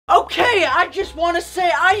Okay, I just want to say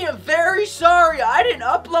I am very sorry. I didn't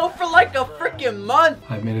upload for like a freaking month.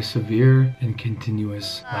 I've made a severe and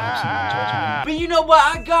continuous lapse in my judgment. But you know what?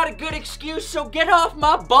 I got a good excuse, so get off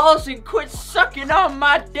my balls and quit sucking on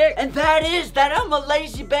my dick. And that is that I'm a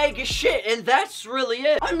lazy bag of shit, and that's really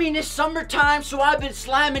it. I mean, it's summertime, so I've been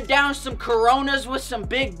slamming down some Coronas with some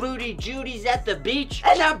big booty Judies at the beach.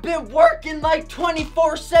 And I've been working like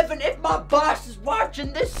 24/7. If my boss is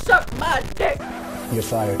watching this, suck my dick. You're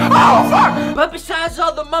fired. Oh, fuck! But besides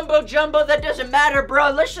all the mumbo jumbo, that doesn't matter,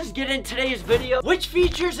 bro. Let's just get in today's video, which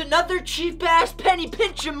features another cheap-ass penny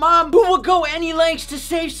pinching mom who will go any lengths to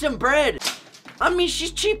save some bread. I mean, she's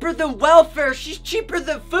cheaper than welfare. She's cheaper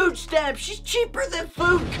than food stamps. She's cheaper than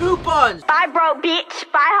food coupons. Bye, bro,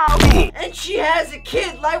 bitch. Bye, hoe. And she has a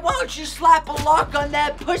kid. Like, why don't you slap a lock on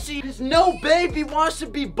that pussy? Because no baby wants to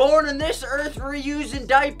be born on this earth reusing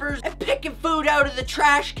diapers and picking food out of the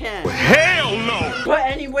trash can. Hell no! But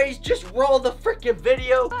anyways, just roll the freaking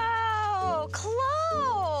video. Oh,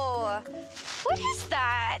 Chloe. What is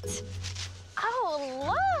that?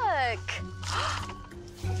 Oh, look.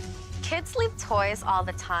 Kids leave toys all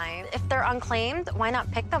the time. If they're unclaimed, why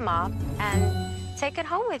not pick them up and take it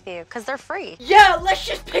home with you? Because they're free. Yeah, let's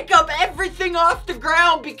just pick up everything off the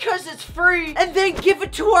ground because it's free and then give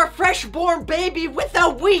it to our fresh-born baby with a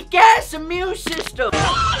weak-ass immune system.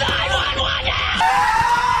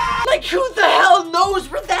 Like, who the hell knows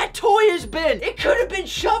where that toy has been? It could have been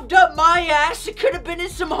shoved up my ass. It could have been in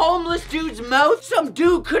some homeless dude's mouth. Some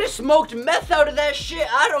dude could have smoked meth out of that shit.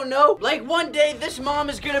 I don't know. Like, one day, this mom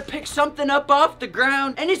is gonna pick something up off the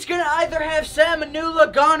ground, and it's gonna either have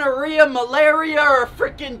salmonella, gonorrhea, malaria, or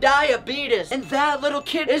freaking diabetes. And that little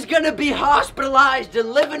kid is gonna be hospitalized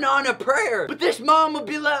and living on a prayer. But this mom will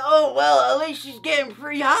be like, oh, well, at least she's getting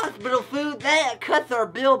free hospital food. That cuts our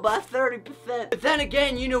bill by 30%. But then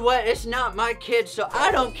again, you know what? It's not my kid, so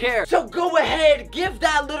I don't care. So go ahead, give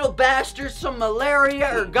that little bastard some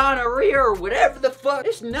malaria or gonorrhea or whatever the fuck.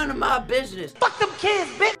 It's none of my business. Fuck them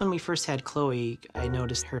kids, bitch! When we first had Chloe, I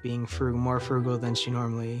noticed her being more frugal than she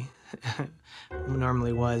normally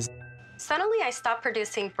was. Suddenly, I stopped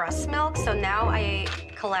producing breast milk, so now I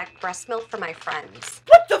collect breast milk for my friends.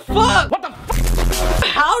 What the fuck? What the fuck?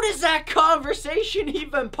 How does that conversation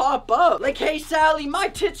even pop up? Like, hey Sally, my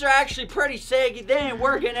tits are actually pretty saggy. They ain't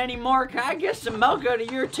working anymore. Can I get some milk out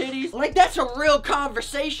of your titties? Like, that's a real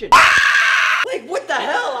conversation. Like, what the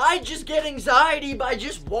hell? I just get anxiety by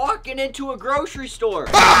just walking into a grocery store.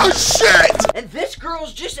 Oh, shit! And this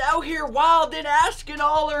girl's just out here wild and asking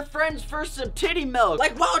all her friends for some titty milk.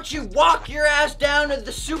 Like, why don't you walk your ass down to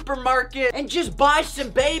the supermarket and just buy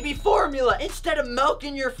some baby formula instead of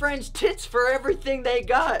milking your friends' tits for everything they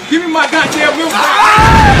got? Give me my goddamn milk!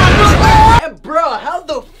 And bro, how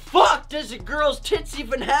the fuck does a girl's tits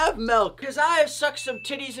even have milk? Because I have sucked some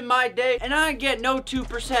titties in my day and I get no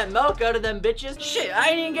 2% milk out of them bitches. Shit,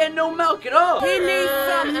 I didn't get no milk at all. He needs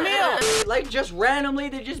some milk. Like, just randomly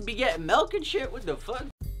they just be getting milk and shit. What the fuck?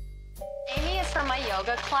 Amy is from my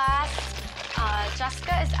yoga class.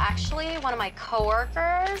 Jessica is actually one of my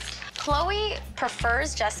coworkers. Chloe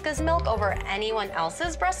prefers Jessica's milk over anyone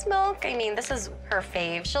else's breast milk. I mean, this is her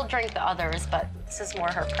fave. She'll drink the others, but this is more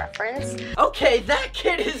her preference. Okay, that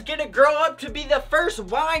kid is gonna grow up to be the first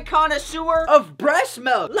wine connoisseur of breast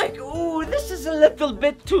milk. Like, ooh, this is a little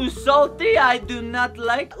bit too salty. I do not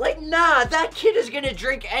like. Like, nah, that kid is gonna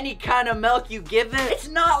drink any kind of milk you give it. It's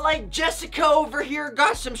not like Jessica over here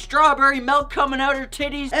got some strawberry milk coming out her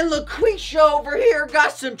titties, and LaQuisha over here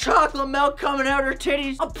got some chocolate milk coming out her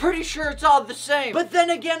titties. I'm pretty sure it's all the same. But then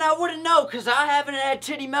again, I wouldn't know, because I haven't had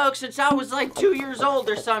titty milk since I was like 2 years old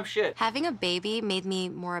or some shit. Having a baby made me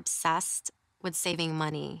more obsessed with saving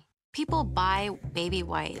money. People buy baby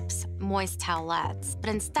wipes, moist towelettes, but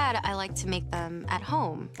instead I like to make them at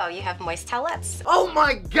home. Oh, you have moist towelettes. Oh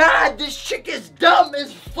my god, this chick is dumb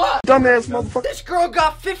as fuck. Dumbass motherfucker. This girl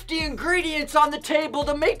got 50 ingredients on the table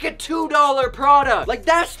to make a $2 product. Like,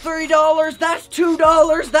 that's $3, that's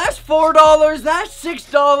 $2, that's $4, that's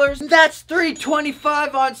 $6, that's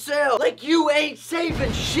 $3.25 on sale. Like, you ain't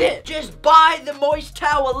saving shit. Just buy the moist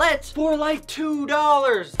towelettes for like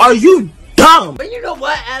 $2. Are you dumb? But you know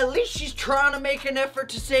what? At least she's trying to make an effort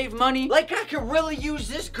to save money. Like, I could really use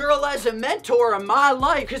this girl as a mentor in my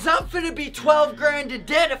life, because I'm finna be 12 grand in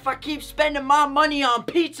debt if I keep spending my money on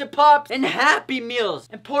Pizza Pops and Happy Meals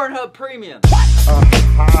and Pornhub Premium.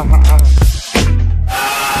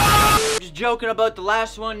 Just joking about the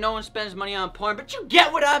last one. No one spends money on porn, but you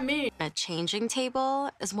get what I mean. A changing table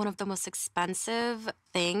is one of the most expensive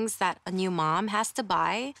things that a new mom has to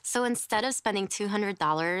buy. So instead of spending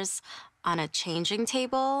 $200 on a changing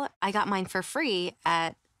table, I got mine for free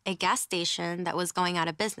at a gas station that was going out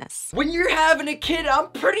of business. When you're having a kid, I'm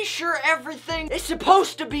pretty sure everything is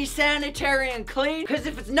supposed to be sanitary and clean, because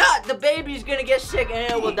if it's not, the baby's gonna get sick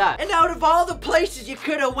and it will die. And out of all the places you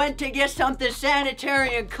could have went to get something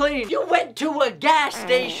sanitary and clean, you went to a gas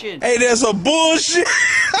station. Hey, that's a bullshit.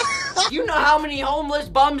 You know how many homeless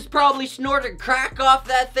bums probably snorted crack off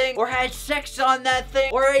that thing, or had sex on that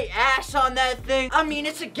thing, or ate ass on that thing? I mean,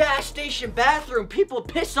 it's a gas station bathroom. People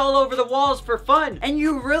piss all over the walls for fun, and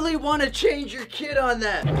you really want to change your kid on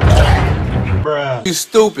that? Bruh. You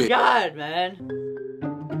stupid. God, man.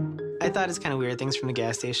 I thought it's kind of weird. Things from the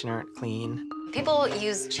gas station aren't clean. People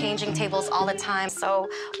use changing tables all the time, so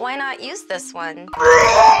why not use this one?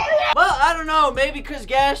 Well, I don't know, maybe because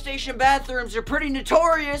gas station bathrooms are pretty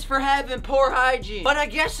notorious for having poor hygiene. But I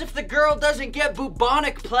guess if the girl doesn't get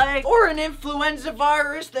bubonic plague or an influenza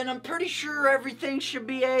virus, then I'm pretty sure everything should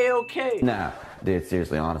be a-okay. Nah, dude,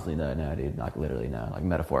 seriously, honestly, no, dude, like literally, no, like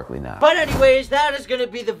metaphorically, no. But anyways, that is gonna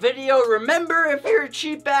be the video. Remember, if you're a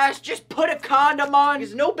cheap ass, just put a condom on,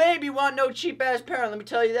 because no baby want no cheap ass parent, let me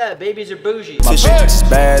tell you that. Babies are bougie. My bitch is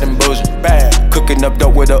bad and bougie, bad. Cooking up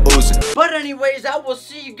dope with a Uzi. But anyways, I will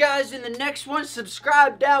see you guys in the next one.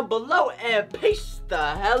 Subscribe down below and peace the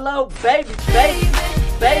hello, baby, baby,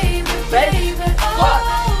 baby, baby, baby.